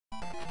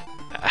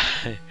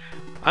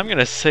I'm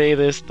gonna say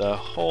this the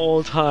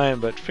whole time,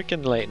 but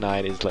freaking late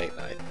night is late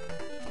night.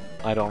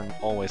 I don't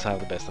always have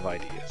the best of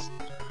ideas.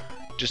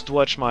 Just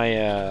watch my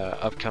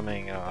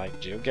upcoming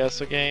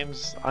GeoGuessr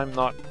games. I'm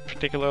not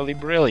particularly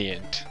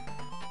brilliant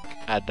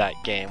at that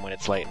game when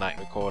it's late night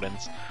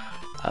recordings.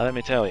 Let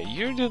me tell you,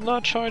 you did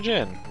not charge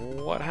in.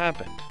 What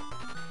happened?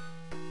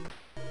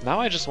 Now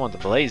I just want to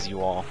blaze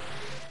you all.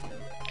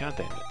 God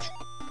damn it.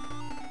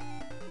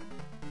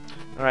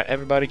 Alright,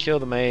 everybody kill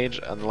the mage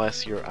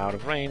unless you're out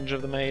of range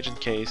of the mage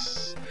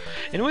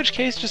in which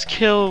case just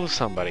kill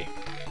somebody.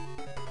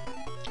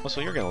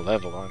 Also, you're gonna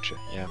level, aren't you?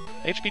 Yeah.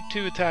 HP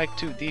 2, attack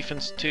 2,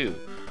 defense 2.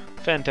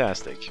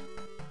 Fantastic.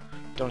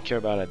 Don't care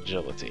about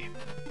agility.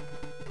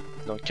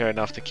 Don't care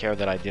enough to care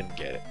that I didn't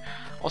get it.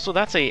 Also,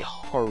 that's a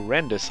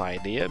horrendous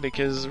idea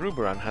because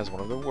Ruberan has one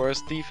of the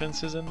worst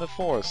defenses in the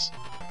force.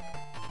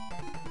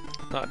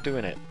 Not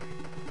doing it.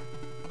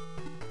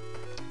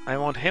 I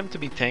want him to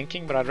be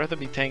tanking, but I'd rather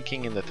be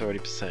tanking in the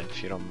 30%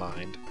 if you don't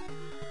mind.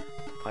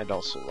 I'd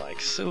also like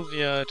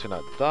Sylvia to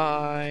not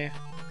die,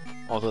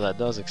 although that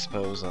does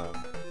expose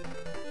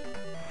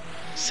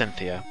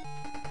Cynthia.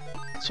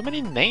 So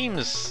many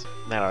names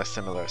that are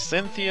similar.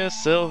 Cynthia,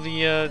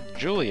 Sylvia,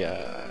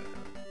 Julia.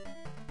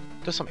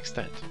 To some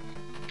extent.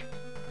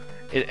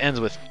 It ends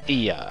with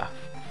Ia,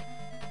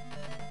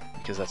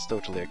 because that's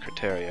totally a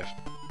criteria.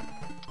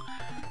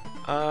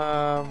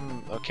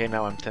 Okay,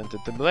 now I'm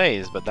tempted to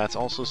blaze, but that's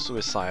also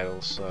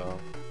suicidal, so...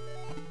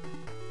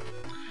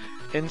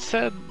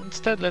 Instead,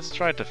 let's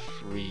try to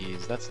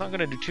freeze. That's not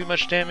gonna do too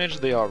much damage.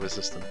 They are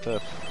resistant to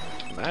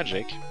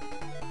magic.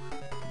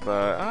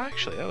 But,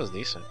 actually, that was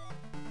decent.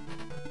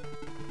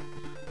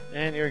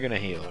 And you're gonna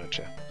heal, aren't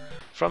you?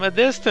 From a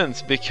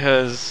distance,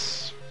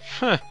 because...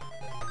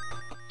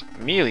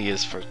 melee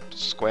is for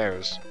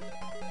squares.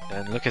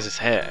 And look at his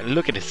head.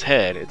 Look at his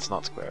head. It's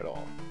not square at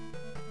all.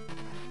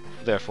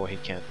 Therefore, he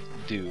can't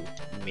do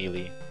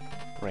melee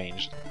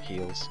ranged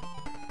heals.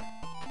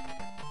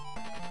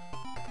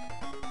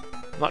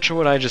 Not sure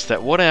what I just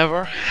said.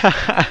 Whatever.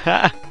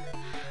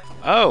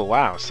 Oh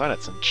wow,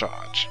 Sonet's in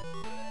charge.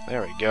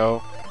 There we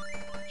go.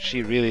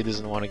 She really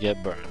doesn't want to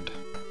get burned.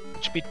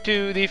 HP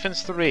 2,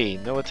 defense 3,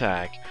 no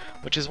attack.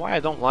 Which is why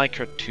I don't like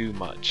her too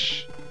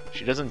much.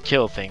 She doesn't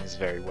kill things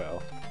very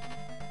well.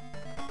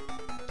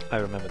 I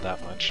remember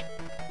that much.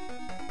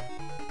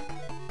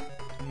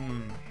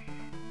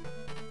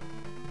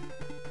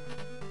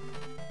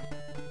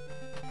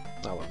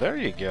 Oh, well, there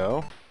you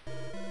go.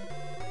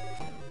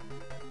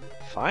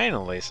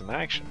 Finally, some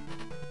action.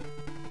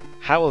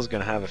 Howell's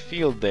gonna have a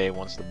field day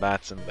once the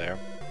bat's in there.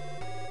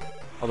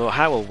 Although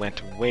Howell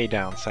went way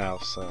down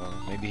south, so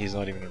maybe he's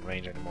not even in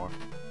range anymore.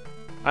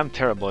 I'm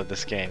terrible at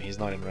this game, he's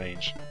not in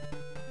range.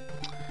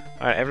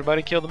 Alright,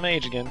 everybody kill the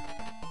mage again.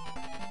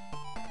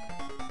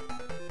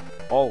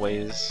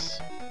 Always.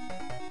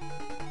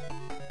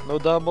 No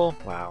double?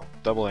 Wow,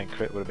 double and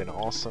crit would have been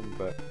awesome,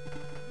 but...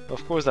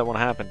 Of course that won't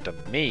happen to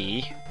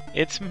me.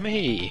 It's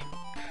me!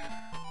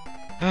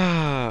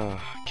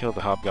 Kill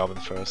the Hobgoblin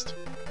first.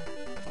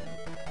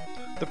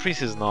 The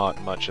priest is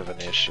not much of an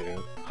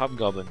issue.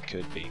 Hobgoblin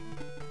could be.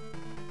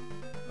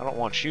 I don't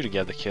want you to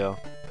get the kill.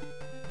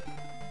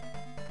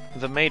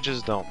 The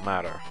mages don't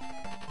matter.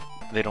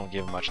 They don't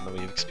give much in the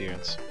way of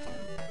experience.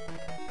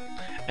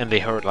 And they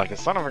hurt like a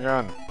son of a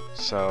gun.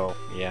 So,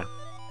 yeah.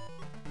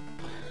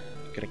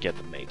 Gonna get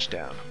the mage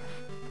down.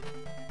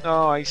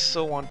 Oh, I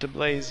so want to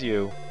blaze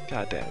you.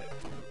 God damn it.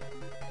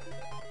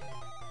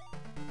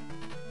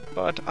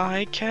 But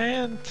I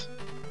can't.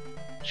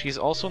 She's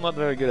also not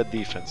very good at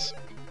defense.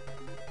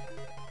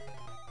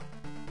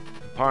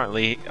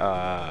 Apparently,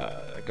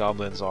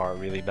 goblins are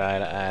really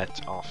bad at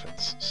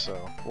offense, so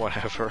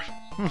whatever.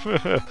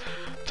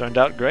 Turned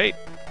out great.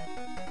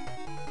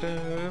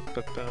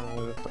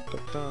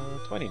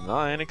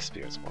 29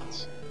 experience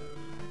points.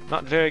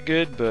 Not very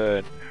good,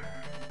 but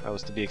that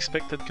was to be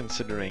expected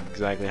considering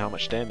exactly how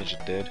much damage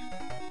it did.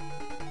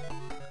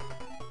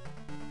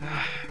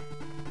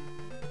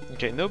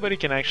 Okay, nobody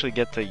can actually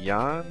get to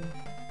Jan.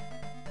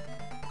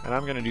 And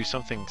I'm gonna do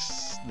something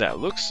that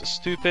looks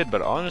stupid,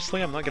 but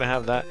honestly, I'm not gonna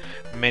have that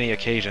many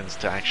occasions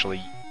to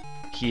actually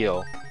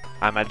heal.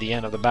 I'm at the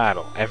end of the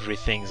battle.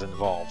 Everything's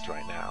involved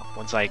right now.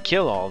 Once I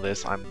kill all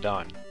this, I'm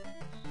done.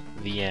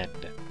 The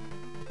end.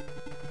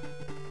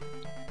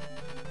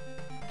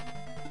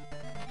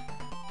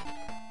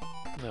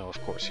 No,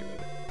 of course you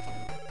would.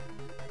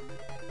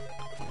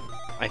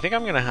 I think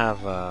I'm gonna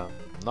have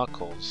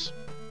Knuckles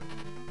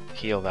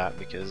heal that,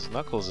 because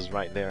Knuckles is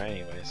right there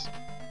anyways.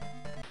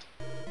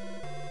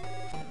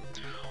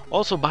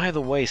 Also, by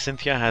the way,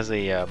 Cynthia has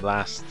a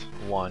Blast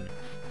 1.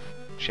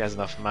 She has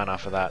enough mana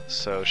for that,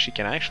 so she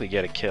can actually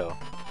get a kill.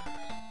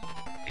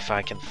 If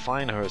I can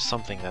find her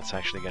something that's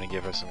actually going to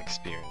give her some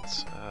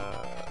experience.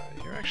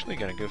 You're actually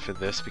going to go for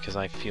this because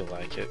I feel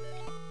like it.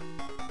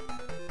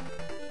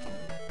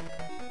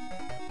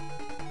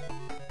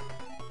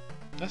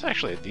 That's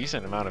actually a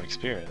decent amount of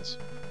experience.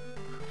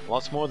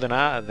 Lots more than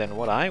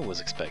what I was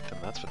expecting,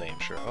 that's for damn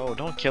sure. Oh,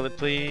 don't kill it,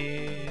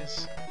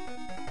 please.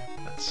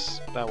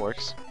 That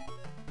works.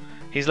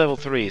 He's level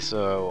 3,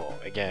 so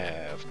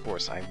again, of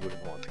course, I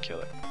wouldn't want to kill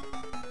it.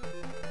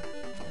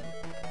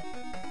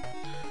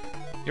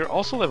 You're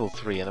also level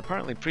 3, and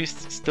apparently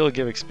priests still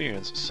give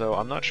experience, so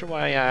I'm not sure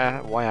why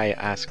I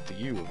asked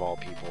you, of all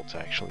people, to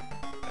actually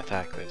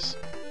attack this.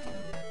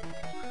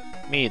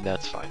 Me,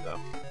 that's fine, though.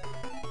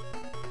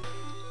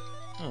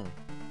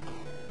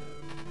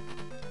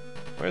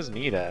 Where's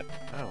Mead at?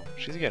 Oh,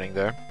 she's getting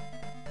there.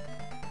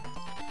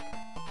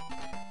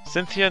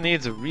 Cynthia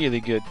needs a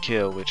really good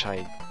kill, which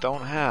I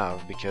don't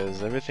have,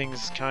 because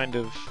everything's kind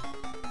of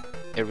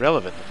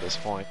irrelevant at this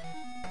point.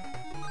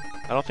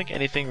 I don't think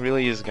anything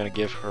really is gonna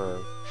give her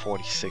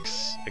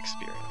 46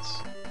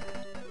 experience.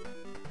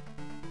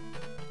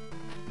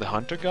 The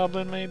Hunter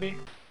Goblin, maybe?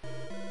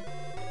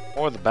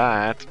 Or the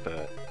Bat,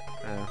 but...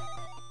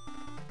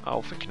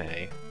 Oh, for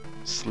Knay.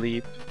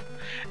 Sleep.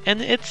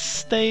 And it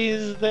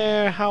stays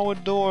there, how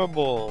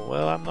adorable!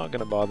 Well, I'm not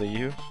gonna bother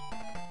you.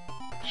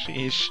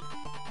 Sheesh.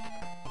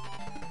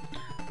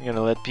 I'm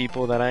gonna let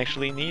people that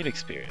actually need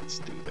experience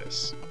do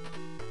this.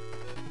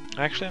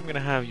 Actually, I'm gonna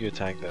have you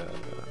attack the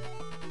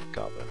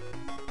Goblin.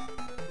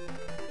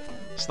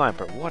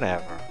 Sniper,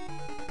 whatever.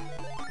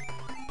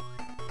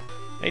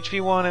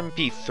 HP 1,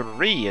 MP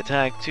 3,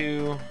 attack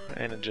 2,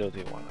 and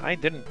agility 1. I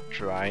didn't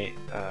try,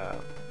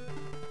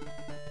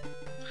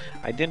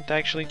 I didn't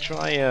actually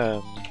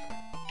try,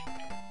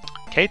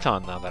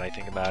 Katon, now that I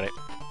think about it.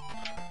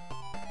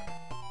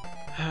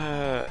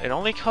 It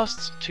only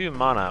costs 2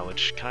 mana,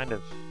 which kind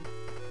of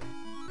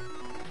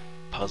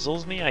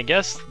puzzles me. I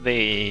guess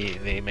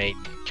they made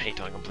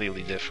Katon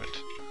completely different.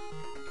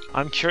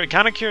 I'm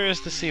kind of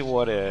curious to see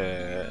what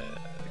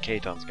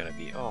Katon's gonna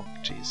be. Oh,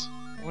 jeez.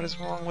 What is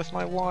wrong with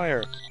my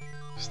wire?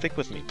 Stick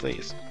with me,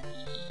 please.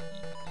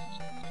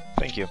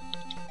 Thank you.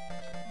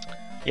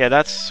 Yeah,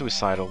 that's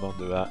suicidal. Don't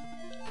do that.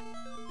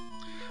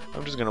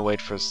 I'm just gonna wait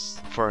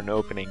for an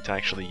opening to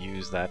actually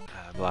use that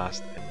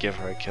blast and give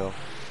her a kill.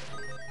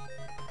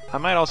 I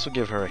might also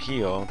give her a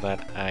heal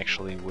that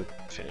actually would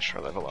finish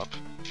her level up.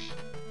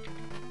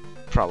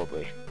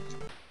 Probably.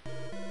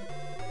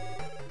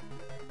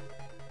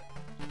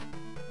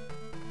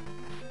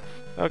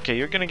 Okay,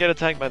 you're gonna get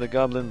attacked by the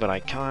Goblin, but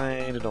I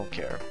kinda don't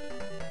care.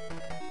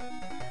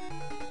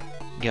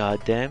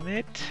 God damn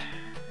it.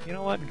 You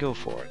know what? Go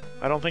for it.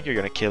 I don't think you're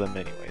gonna kill him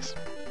anyways.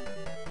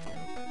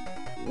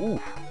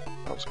 Ooh,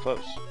 that was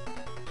close.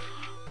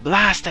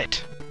 Blast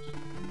it!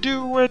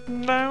 Do it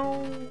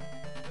now!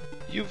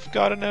 You've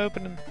got an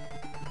opening.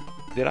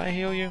 Did I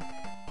heal you?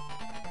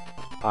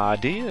 I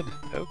did.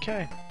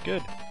 Okay,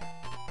 good.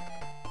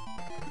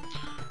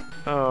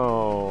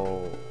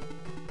 Oh.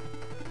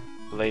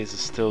 Blaze is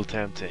still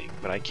tempting,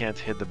 but I can't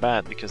hit the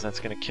bat because that's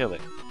gonna kill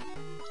it.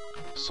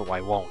 So I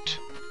won't.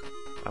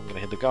 I'm gonna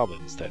hit the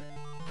Goblin instead.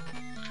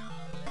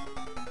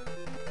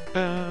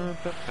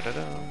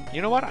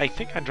 You know what? I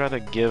think I'd rather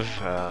give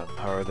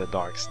her the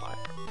Dark Sniper.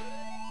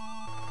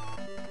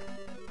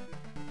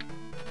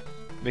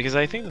 Because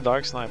I think the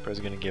Dark Sniper is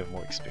gonna give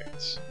more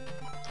experience.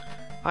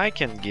 I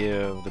can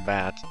give the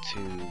bat to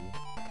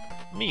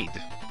Mead,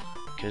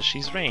 because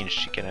she's ranged,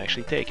 she can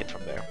actually take it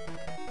from there.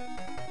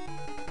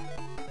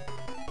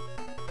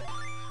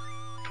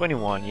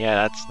 21, yeah,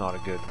 that's not a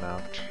good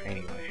amount.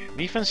 Anyway,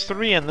 defense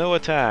 3 and no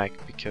attack,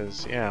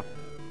 because, yeah.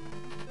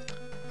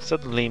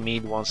 Suddenly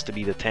Mead wants to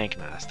be the tank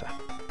master.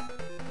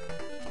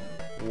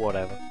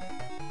 Whatever.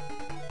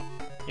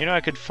 You know,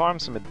 I could farm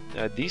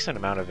a decent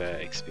amount of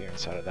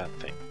experience out of that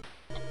thing.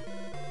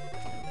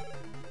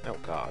 Oh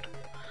god.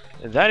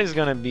 That is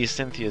gonna be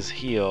Cynthia's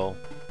heal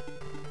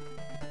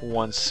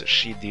once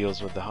she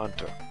deals with the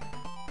Hunter.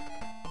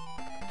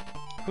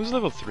 Who's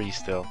level 3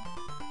 still?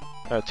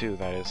 2,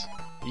 that is.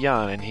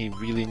 Yeah, and he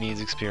really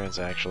needs experience,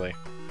 actually.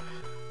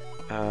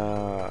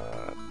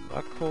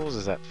 Knuckles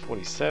is at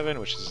 47,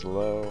 which is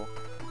low.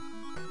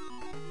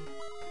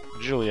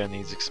 Julia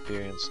needs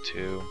experience,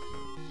 too.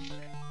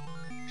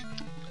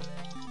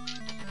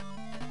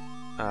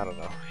 I don't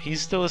know.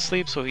 He's still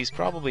asleep, so he's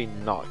probably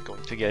not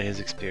going to get his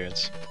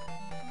experience.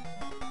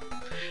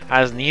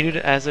 As needed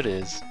as it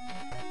is.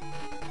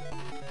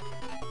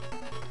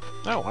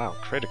 Oh wow,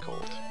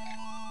 critical.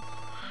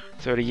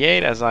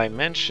 38, as I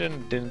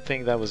mentioned, didn't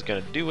think that was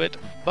gonna do it,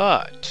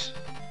 but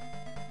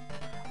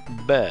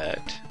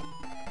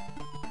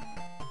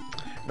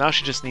now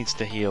she just needs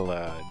to heal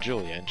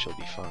Julia and she'll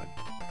be fine.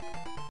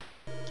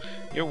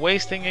 You're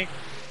wasting it.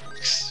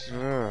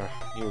 You're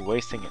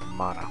wasting it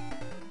mana.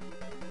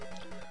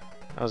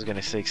 I was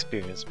gonna say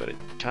experience, but it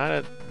kind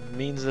of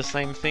means the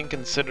same thing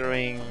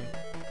considering.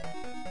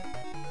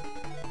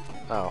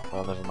 Oh,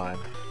 well, never mind.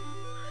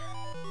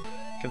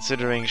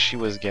 Considering she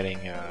was getting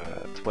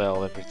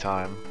 12 every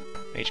time.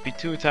 HP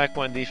 2, attack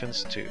 1,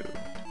 defense 2.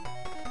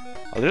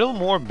 A little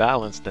more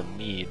balanced than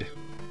Mead,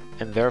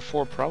 and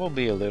therefore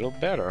probably a little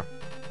better.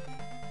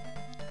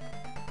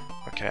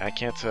 Okay, I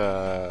can't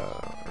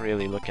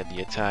really look at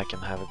the attack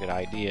and have a good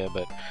idea,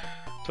 but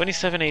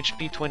 27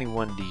 HP,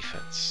 21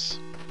 defense.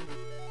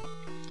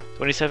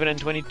 27 and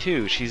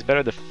 22. She's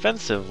better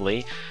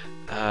defensively.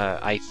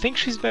 I think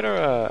she's better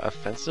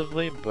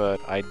offensively, but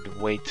I'd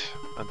wait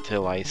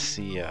until I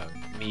see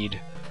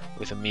mead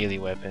with a melee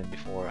weapon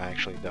before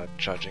actually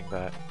judging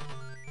that.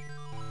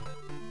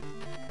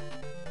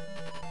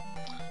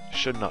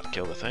 Should not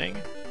kill the thing.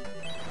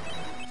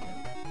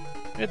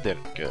 It did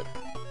it, good.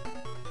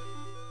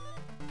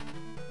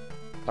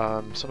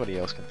 Somebody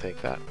else can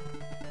take that.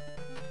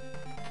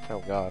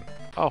 Oh god.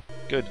 Oh,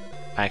 good.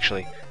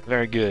 Actually,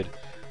 very good.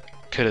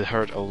 Could have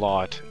hurt a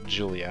lot,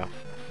 Julia.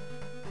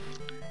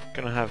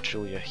 Gonna have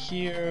Julia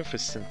here for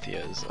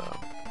Cynthia's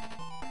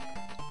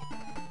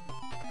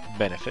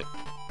benefit.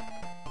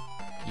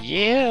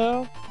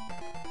 Yeah!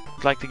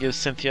 I'd like to give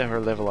Cynthia her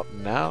level up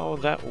now.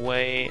 That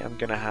way I'm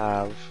gonna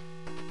have...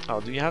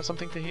 Oh, do you have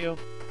something to heal?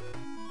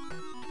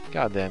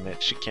 God damn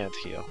it, she can't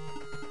heal.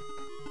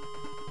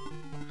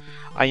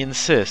 I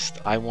insist,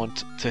 I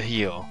want to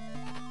heal.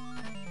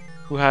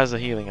 Who has a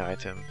healing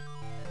item?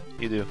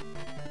 You do.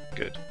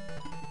 Good.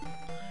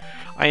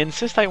 I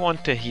insist I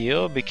want to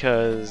heal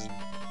because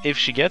if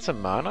she gets a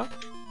mana,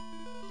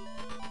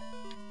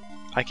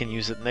 I can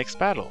use it next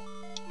battle.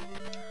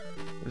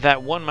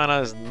 That 1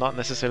 mana is not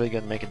necessarily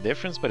going to make a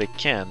difference, but it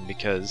can,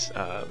 because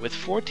with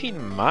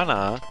 14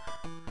 mana,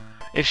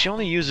 if she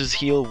only uses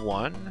heal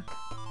 1,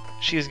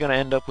 she's going to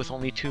end up with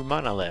only 2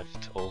 mana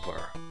left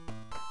over.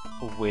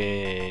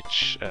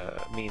 Which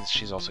means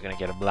she's also going to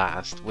get a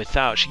blast.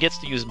 Without, she gets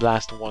to use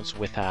blast once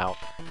without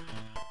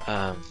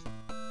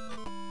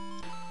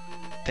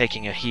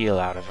taking a heal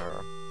out of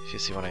her, if you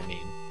see what I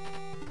mean.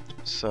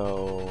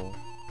 So,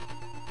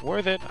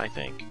 worth it, I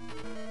think.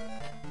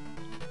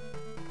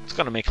 It's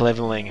gonna make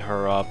leveling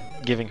her up,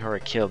 giving her a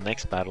kill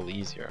next battle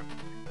easier.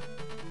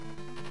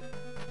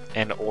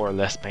 And or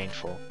less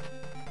painful.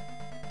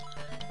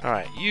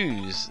 Alright,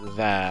 use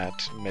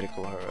that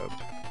medical herb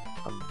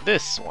on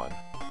this one.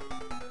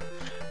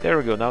 There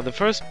we go. Now the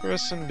first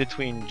person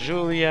between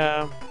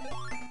Julia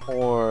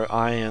or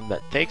Ian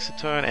that takes a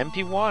turn,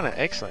 MP1,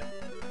 excellent.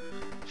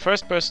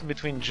 First person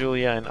between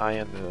Julia and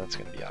Ian, that's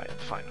gonna be Ian,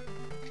 fine.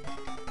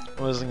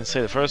 I was gonna say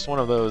the first one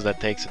of those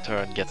that takes a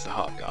turn gets the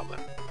Hobgoblin.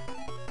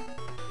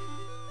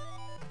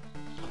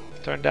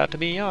 Turned out to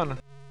be Jan.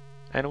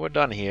 And we're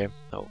done here.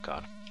 Oh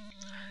god.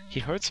 He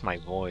hurts my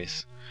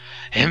voice.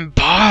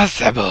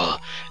 Impossible!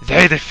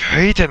 They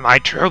defeated my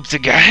troops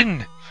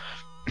again!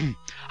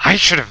 I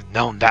should have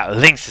known that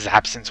Lynx's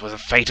absence was a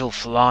fatal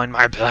flaw in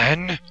my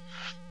plan.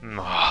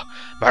 Oh,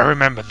 but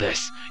remember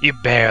this, you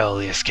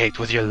barely escaped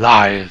with your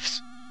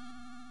lives.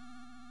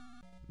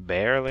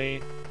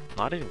 Barely?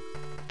 Not even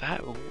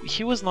that.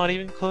 He was not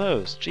even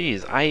close.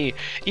 Jeez, I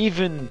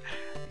even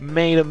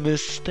made a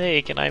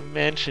mistake and I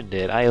mentioned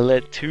it. I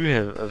led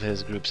 2 of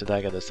his groups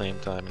attack at the same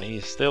time and he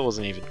still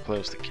wasn't even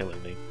close to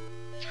killing me.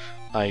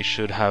 I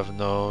should have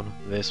known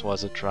this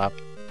was a trap.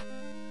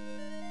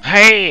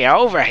 Hey,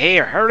 over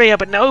here! Hurry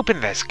up and open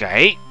this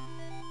gate!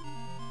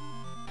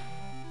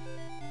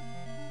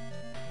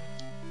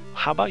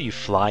 How about you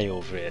fly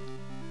over it?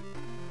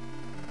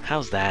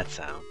 How's that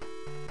sound?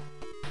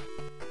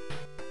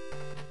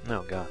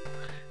 Oh god.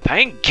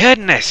 Thank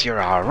goodness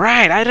you're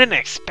alright! I didn't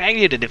expect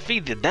you to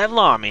defeat the Devil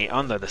Army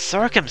under the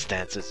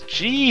circumstances.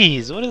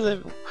 Jeez,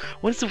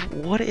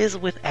 what is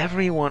with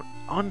everyone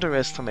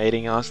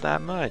underestimating us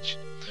that much?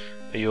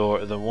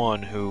 You're the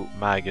one who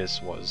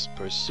Magus was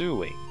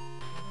pursuing.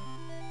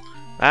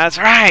 That's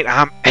right,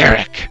 I'm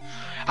Eric.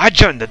 I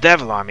joined the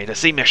Devil Army to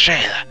see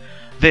Michaela.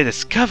 They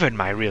discovered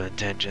my real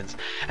intentions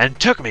and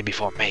took me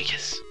before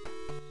Magus.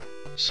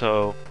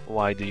 So,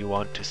 why do you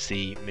want to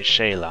see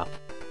Michaela?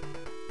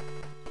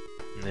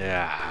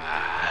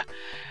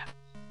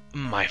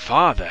 My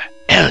father,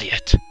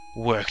 Elliot,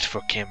 worked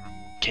for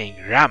King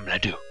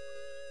Ramladu.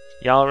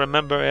 Y'all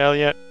remember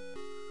Elliot?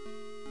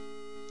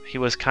 He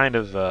was kind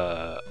of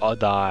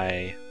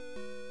odd-eye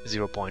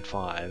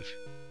 0.5,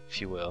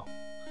 if you will.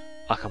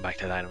 I'll come back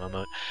to that in a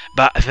moment.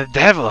 But the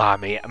Devil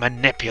Army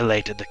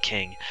manipulated the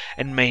king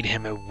and made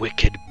him a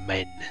wicked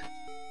man.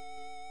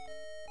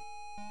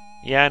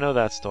 Yeah, I know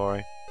that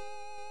story.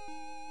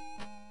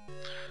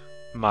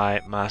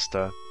 My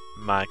master,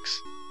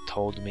 Max,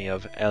 told me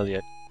of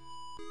Elliot.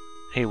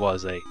 He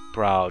was a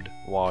proud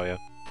warrior.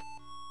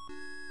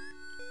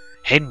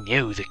 He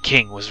knew the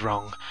king was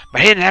wrong,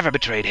 but he never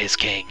betrayed his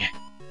king.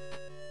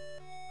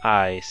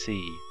 I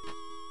see.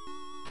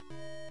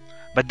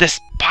 But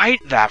despite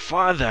that,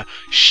 father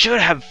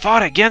should have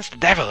fought against the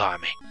Devil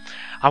Army.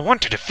 I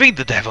want to defeat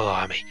the Devil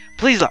Army.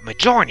 Please let me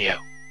join you.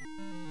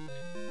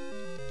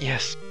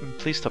 Yes,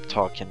 please stop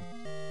talking.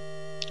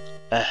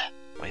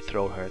 My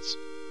throat hurts.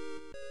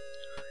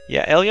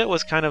 Yeah, Elliot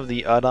was kind of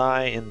the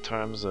odd-eye in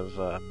terms of,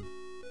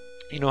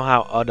 you know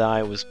how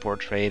odd-eye was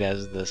portrayed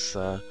as this,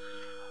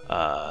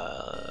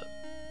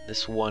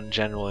 this one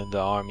general in the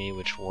army,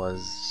 which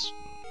was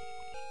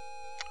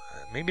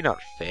maybe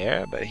not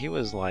fair, but he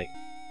was like,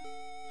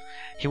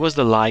 he was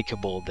the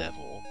likable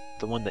devil,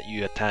 the one that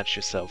you attach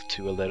yourself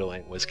to a little,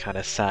 and was kind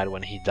of sad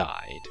when he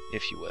died,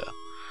 if you will.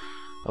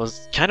 It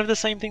was kind of the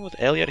same thing with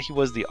Elliot. He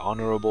was the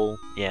honorable,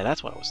 yeah,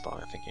 that's what I was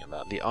thinking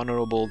about, the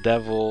honorable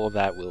devil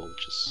that will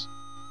just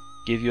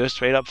give you a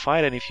straight up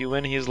fight, and if you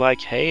win, he's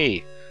like,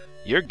 hey,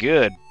 you're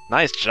good,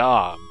 nice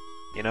job,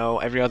 You know,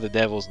 every other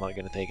devil's not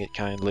gonna take it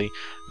kindly.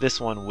 This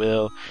one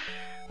will.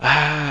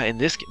 And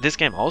this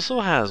game also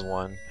has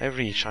one.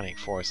 Every Shining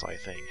Force, I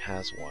think,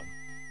 has one.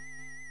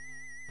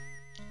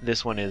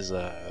 This one is,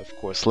 of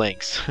course,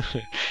 Link's.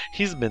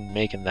 He's been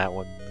making that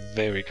one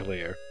very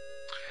clear.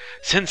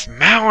 Since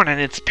Moun and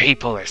its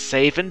people are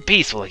safe and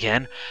peaceful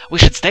again, we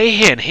should stay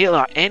here and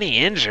heal any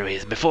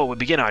injuries before we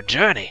begin our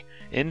journey.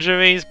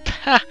 Injuries?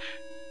 Pah!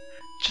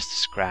 Just a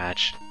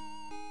scratch.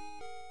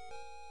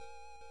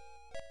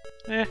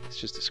 It's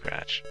just a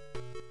scratch.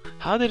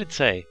 How did it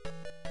say?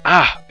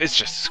 Ah, it's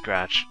just a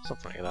scratch.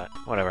 Something like that.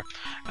 Whatever.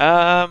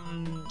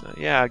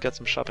 Yeah, I got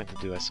some shopping to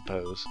do, I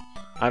suppose.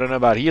 I don't know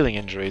about healing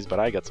injuries, but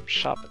I got some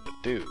shopping to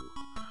do.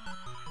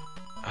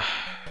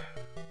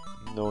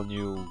 No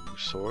new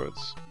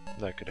swords.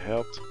 That could have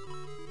helped.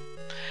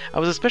 I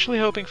was especially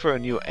hoping for a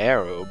new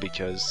arrow,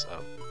 because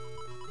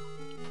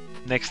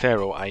next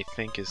arrow I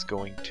think is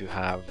going to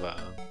have the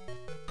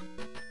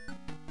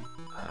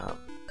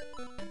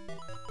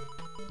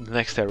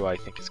next arrow I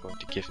think is going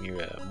to give me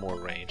more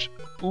range.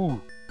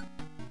 Ooh,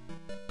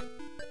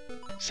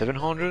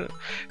 700?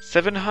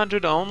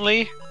 700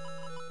 only?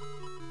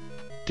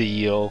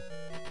 Deal.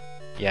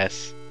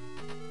 Yes.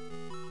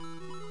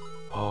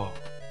 Oh.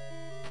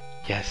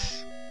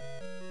 Yes.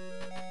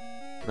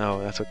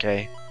 No, that's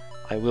okay.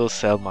 I will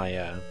sell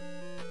my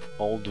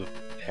old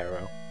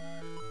arrow.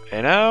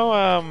 You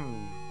know,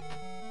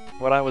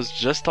 what I was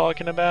just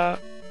talking about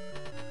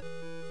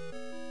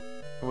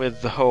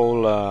with the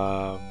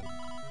whole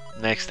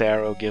next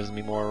arrow gives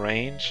me more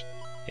range.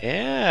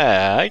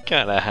 Yeah, that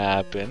kinda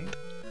happened.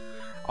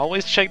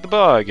 Always check the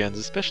bargains,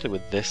 especially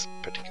with this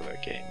particular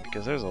game,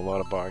 because there's a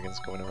lot of bargains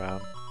going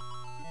around.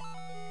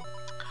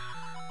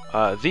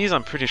 These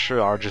I'm pretty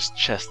sure are just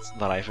chests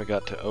that I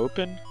forgot to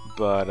open,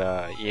 but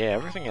yeah,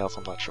 everything else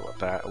I'm not sure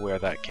where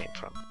that came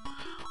from.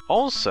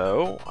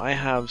 Also, I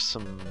have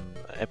some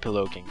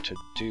epiloguing to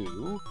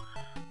do.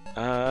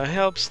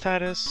 Help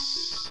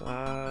status.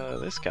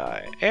 This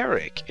guy,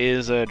 Eric,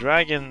 is a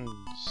dragon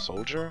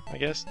soldier, I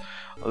guess.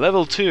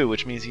 Level 2,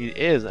 which means he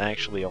is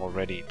actually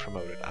already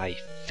promoted, I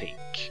think.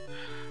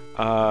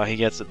 He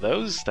gets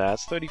those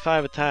stats.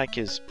 35 attack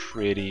is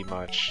pretty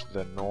much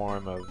the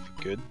norm of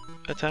good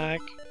attack.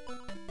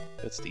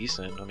 It's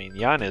decent. I mean,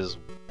 Yan is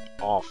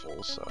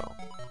awful, so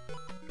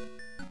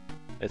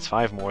it's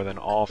 5 more than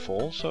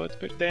awful, so it's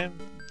pretty damn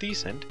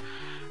decent.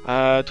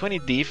 20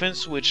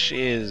 defense, which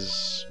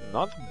is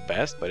not the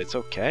best, but it's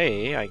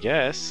okay, I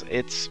guess.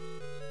 It's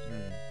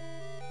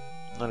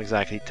not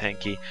exactly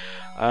tanky.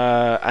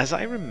 As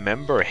I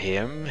remember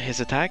him,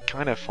 his attack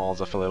kind of falls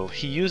off a little.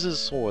 He uses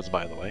swords,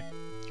 by the way.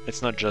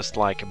 It's not just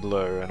like a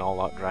Blur and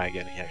All Out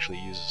Dragon, he actually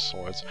uses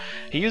swords.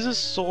 He uses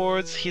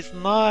swords, he's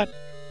not...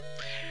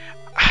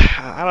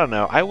 I don't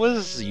know, I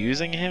was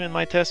using him in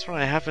my test run,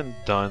 I haven't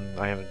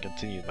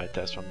continued my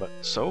test run, but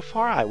so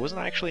far I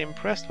wasn't actually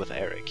impressed with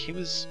Eric. He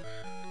was...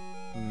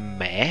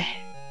 meh?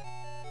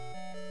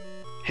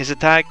 His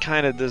attack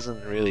kinda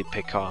doesn't really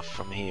pick off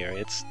from here.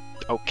 It's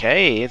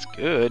okay, it's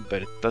good,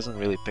 but it doesn't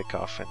really pick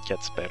off and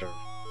gets better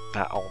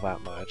all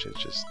that much.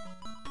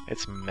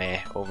 It's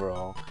meh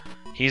overall.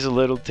 He's a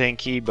little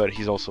tanky, but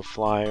he's also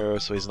flyer,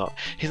 so he's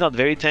not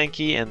very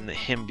tanky, and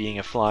him being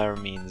a flyer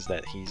means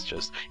that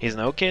he's an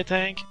okay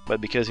tank,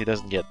 but because he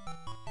doesn't get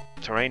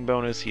terrain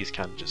bonus, he's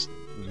kind of just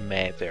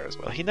meh there as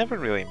well. He never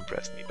really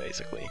impressed me,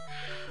 basically.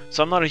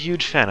 So I'm not a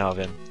huge fan of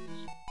him.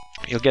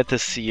 You'll get to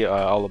see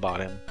all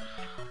about him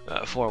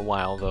for a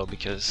while, though,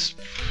 because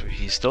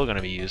he's still going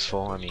to be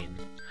useful. I mean,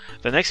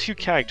 the next few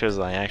characters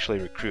that I actually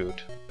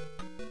recruit,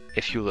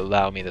 if you'll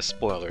allow me the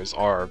spoilers,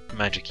 are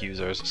magic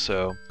users,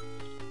 so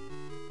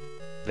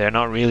they're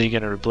not really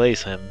going to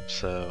replace him,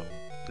 so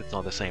it's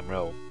not the same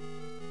role.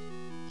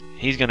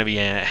 He's going to be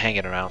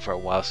hanging around for a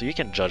while, so you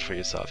can judge for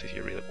yourself if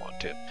you really want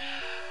to.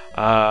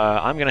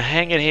 I'm going to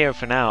hang it here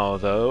for now,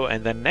 though,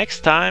 and then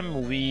next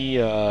time we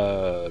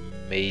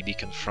maybe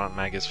confront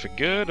Magus for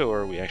good,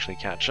 or we actually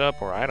catch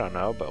up, or I don't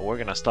know, but we're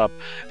going to stop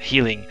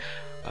healing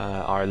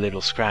our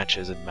little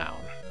scratches in Moun,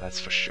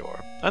 that's for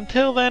sure.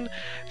 Until then,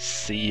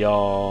 see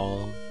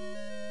y'all.